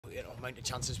amount of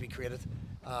chances we created,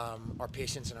 our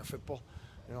patience and our football.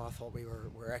 I thought we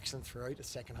were excellent throughout the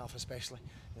second half, especially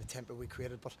the tempo we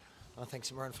created. But I think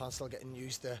St Mirren fans still getting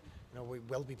used to, we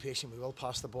will be patient, we will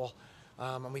pass the ball,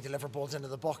 and we deliver balls into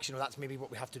the box. That's maybe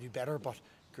what we have to do better. But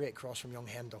great cross from young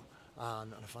Hendo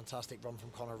and a fantastic run from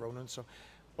Conor Ronan. So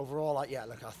overall, I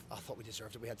thought we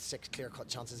deserved it. We had 6 clear-cut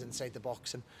chances inside the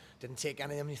box and didn't take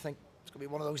any of them. You think it's going to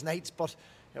be one of those nights, but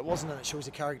it wasn't, and it shows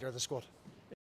the character of the squad.